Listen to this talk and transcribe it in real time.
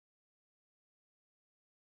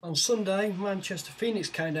On Sunday, Manchester Phoenix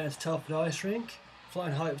came down to Telford ice rink,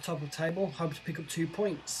 flying high at the top of the table, hoping to pick up 2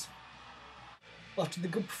 points. After the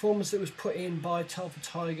good performance that was put in by Telford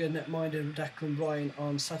Tiger netminder Declan Ryan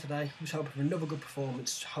on Saturday, he was hoping for another good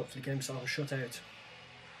performance to hopefully get himself a shutout.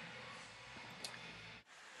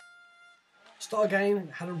 Star game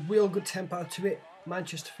had a real good tempo to it,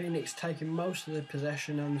 Manchester Phoenix taking most of the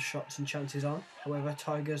possession and the shots and chances on. However,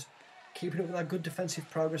 Tigers, keeping up with that good defensive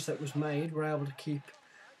progress that was made, were able to keep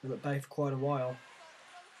them at bay for quite a while.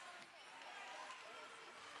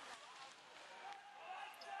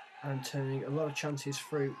 And turning a lot of chances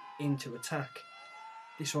through into attack.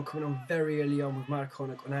 This one coming on very early on with Mark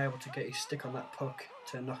Hornock unable to get his stick on that puck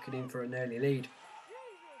to knock it in for an early lead.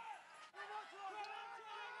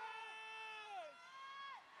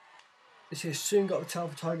 This here soon got the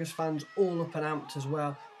Telford Tigers fans all up and amped as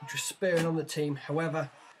well, which was spurring on the team. However,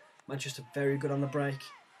 Manchester very good on the break,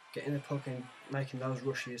 getting the puck and making those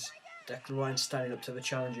rushes. Declan Ryan standing up to the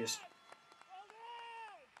challenges.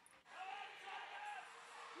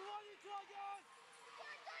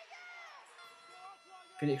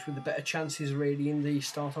 Phoenix with the better chances really in the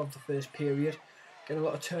start of the first period, getting a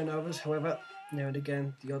lot of turnovers. However, now and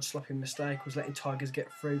again the odd sloppy mistake was letting Tigers get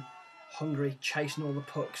through. Hungry, chasing all the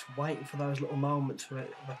pucks, waiting for those little moments where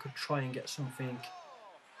they could try and get something.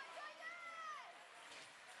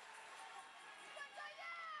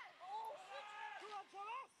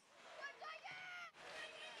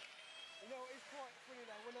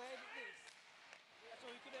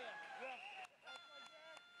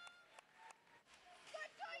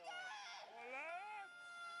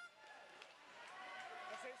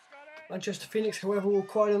 Manchester Phoenix, however, were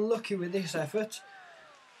quite unlucky with this effort.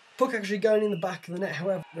 Puck actually going in the back of the net,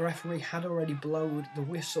 however, the referee had already blown the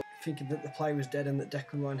whistle, thinking that the play was dead and that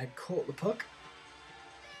Declan Ryan had caught the puck.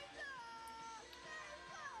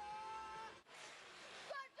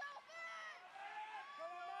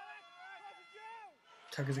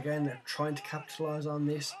 Tigers again, they're trying to capitalise on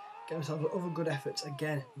this, get themselves other good efforts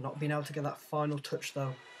again, not being able to get that final touch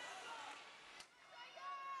though.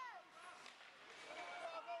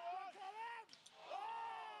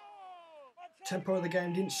 Tempo of the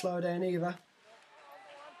game didn't slow down either.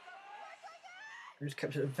 It was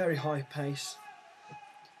kept at a very high pace.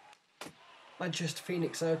 Manchester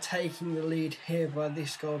Phoenix though taking the lead here by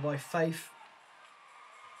this goal by Faith.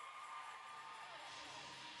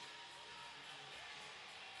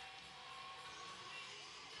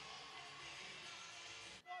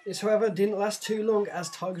 This however didn't last too long as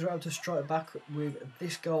Tigers were able to strike back with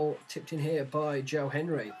this goal tipped in here by Joe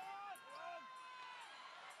Henry.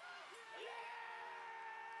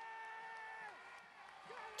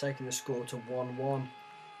 Taking the score to 1-1.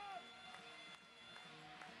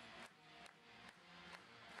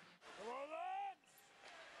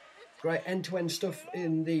 Great end-to-end stuff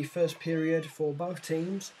in the first period for both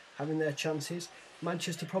teams, having their chances.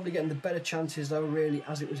 Manchester probably getting the better chances though really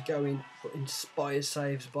as it was going, but inspired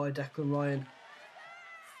saves by Declan Ryan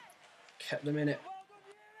kept them in it.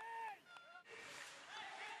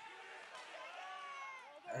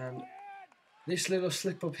 And this little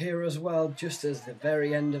slip up here as well, just as the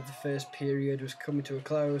very end of the first period was coming to a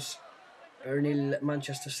close. Very nearly let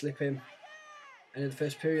Manchester slip in. And in the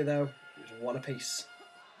first period though, it was 1 apiece.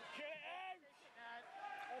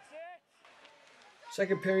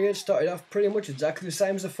 Second period started off pretty much exactly the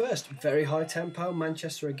same as the first. Very high tempo,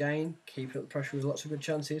 Manchester again, keeping up the pressure with lots of good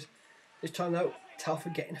chances. This time though,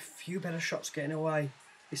 Telford getting a few better shots getting away.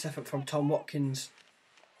 This effort from Tom Watkins.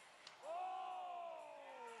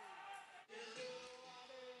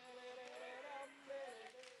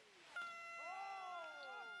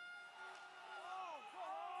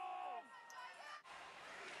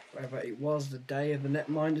 However, it was the day of the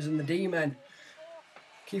netminders and the D-men,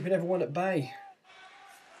 keeping everyone at bay.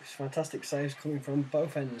 It's fantastic saves coming from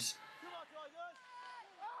both ends.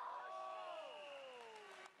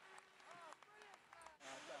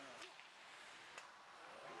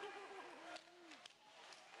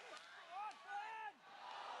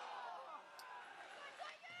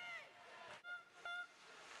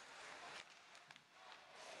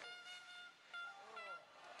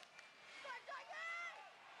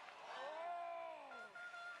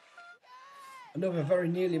 Another very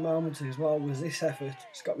nearly moment as well was this effort.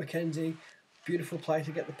 Scott McKenzie, beautiful play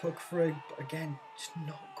to get the puck through, but again, just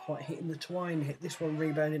not quite hitting the twine. Hit this one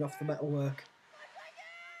rebounding off the metalwork.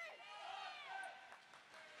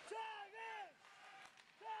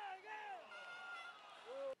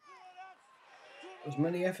 As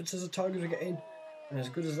many efforts as the Tigers were getting, and as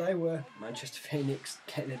good as they were, Manchester Phoenix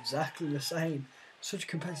getting exactly the same. Such a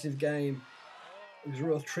competitive game. It was a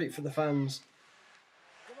real treat for the fans.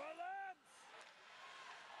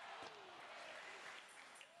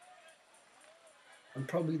 And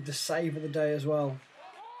probably the save of the day as well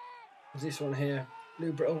was this one here.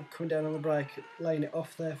 Lou Brittle coming down on the break, laying it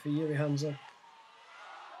off there for Yuri Hansa.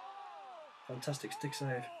 Fantastic stick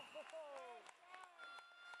save.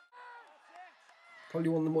 Probably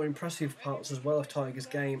one of the more impressive parts as well of Tigers'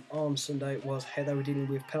 game on Sunday was how they were dealing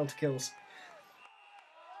with penalty kills.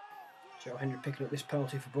 Joe Henry picking up this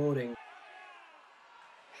penalty for boarding.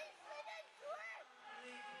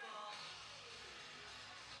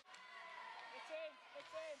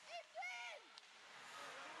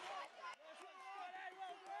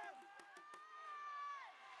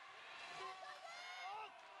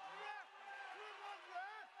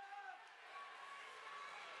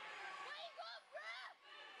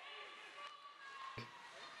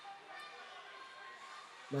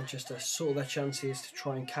 Manchester saw their chances to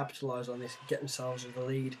try and capitalise on this, get themselves with the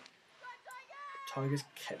lead. Tigers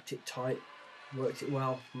kept it tight, worked it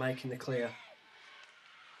well, making the clear.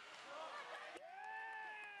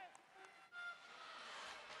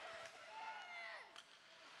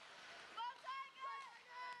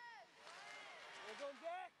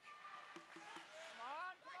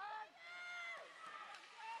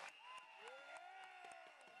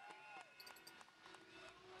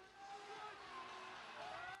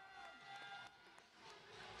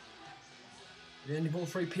 At the end of all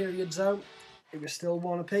three periods though, it was still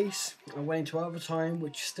one apiece and went into overtime,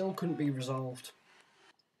 which still couldn't be resolved.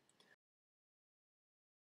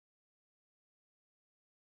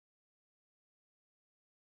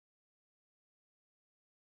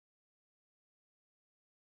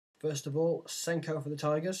 First of all, Senko for the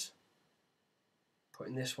Tigers,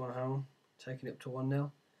 putting this one home, taking it up to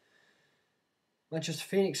 1-0. Manchester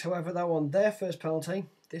Phoenix, however, they won their first penalty.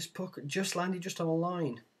 This puck just landed just on the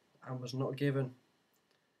line and was not given.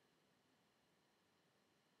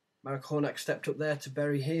 Marek Hornak stepped up there to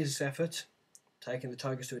bury his effort, taking the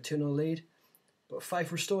Tigers to a 2-0 lead. But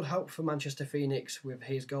faith restored hope for Manchester Phoenix with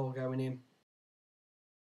his goal going in.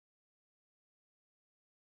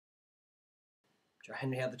 Joe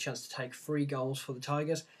Henry had the chance to take 3 goals for the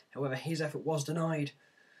Tigers, however his effort was denied.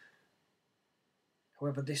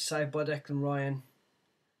 However, this save by Declan Ryan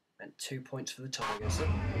meant 2 points for the Tigers.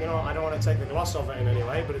 You know, I don't want to take the gloss off it in any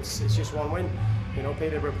way, but it's just one win. You know,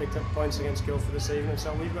 Peterborough picked up points against Guildford this evening,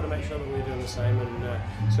 so we've got to make sure that we're doing the same and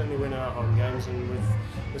certainly win our home games. And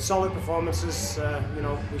with solid performances, you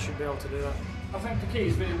know, we should be able to do that. I think the key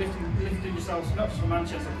is really lifting yourselves not just for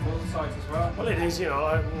Manchester but for other sides as well. Well, it is, you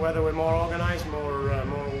know, whether we're more organised, more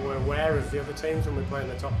aware of the other teams when we're playing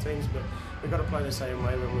the top teams, but we've got to play the same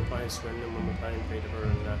way when we're playing Swindon, when we're playing Peterborough,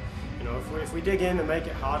 and you know, if we dig in and make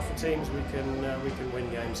it hard for teams, we can win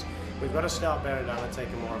games. We've got to start bearing down and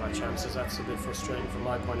taking more of our chances. That's a bit frustrating from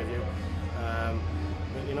my point of view.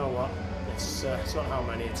 But you know what? It's not how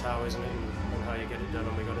many, it's how, isn't it? And how you get it done,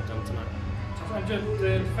 and we got it done tonight. And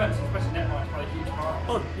the defence, especially netline, play a huge part.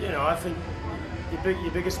 Well, you know, I think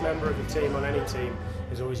your biggest member of the team on any team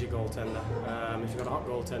is always your goaltender. If you've got a hot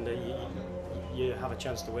goaltender, you have a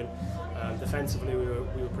chance to win. Defensively, we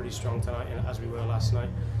were pretty strong tonight, as we were last night.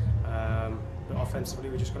 But offensively,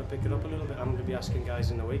 we just got to pick it up a little bit. I'm going to be asking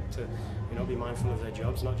guys in the week to, you know, be mindful of their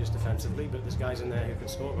jobs, not just defensively, but there's guys in there who can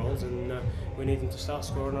score goals, and we need them to start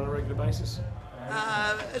scoring on a regular basis.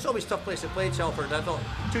 It's always a tough place to play, Telford. I thought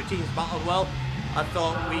 2 teams battled well. I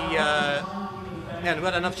thought we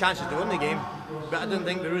had enough chances to win the game, but I didn't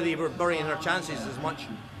think we really were burying our chances as much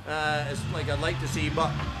as like I'd like to see.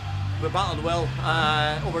 But we battled well.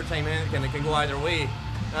 Overtime can go either way,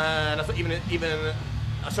 and I thought even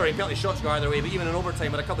penalty shots go either way. But even in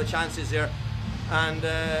overtime, we had a couple of chances there, and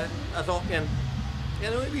I thought,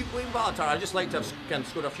 we battled hard. I'd just like to have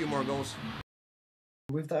scored a few more goals.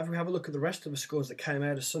 With that, if we have a look at the rest of the scores that came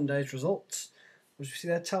out of Sunday's results, as we see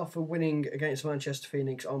there, Telford winning against Manchester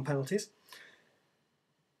Phoenix on penalties.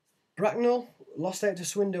 Bracknell lost out to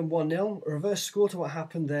Swindon 1-0, a reverse score to what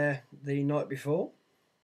happened there the night before.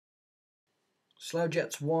 Slough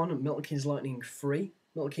Jets 1, Milton Keynes Lightning 3.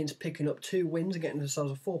 Milton Keynes picking up 2 wins and getting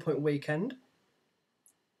themselves a 4-point weekend.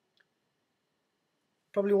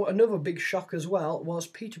 Probably another big shock as well was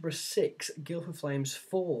Peterborough 6, Guildford Flames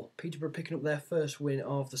 4. Peterborough picking up their first win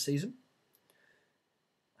of the season.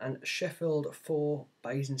 And Sheffield 4,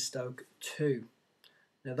 Basingstoke 2.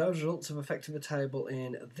 Now those results have affected the table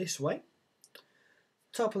in this way.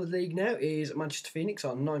 Top of the league now is Manchester Phoenix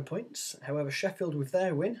on 9 points. However, Sheffield with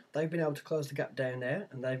their win, they've been able to close the gap down there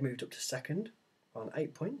and they've moved up to second on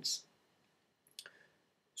 8 points.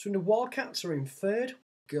 Swindon Wildcats are in third,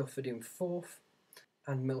 Guildford in fourth,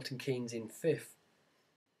 and Milton Keynes in 5th.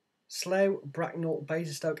 Slough, Bracknell,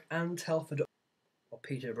 Basingstoke and Telford or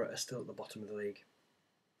Peterborough are still at the bottom of the league.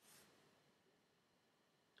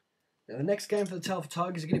 Now, the next game for the Telford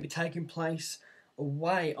Tigers are going to be taking place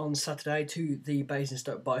away on Saturday to the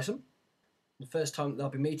Basingstoke Bison. The first time that they'll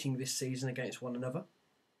be meeting this season against one another.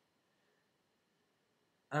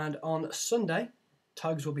 And on Sunday,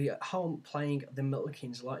 Tigers will be at home playing the Milton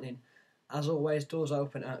Keynes Lightning. As always, doors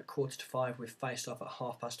open at 4:45 with face-off at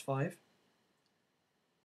 5:30.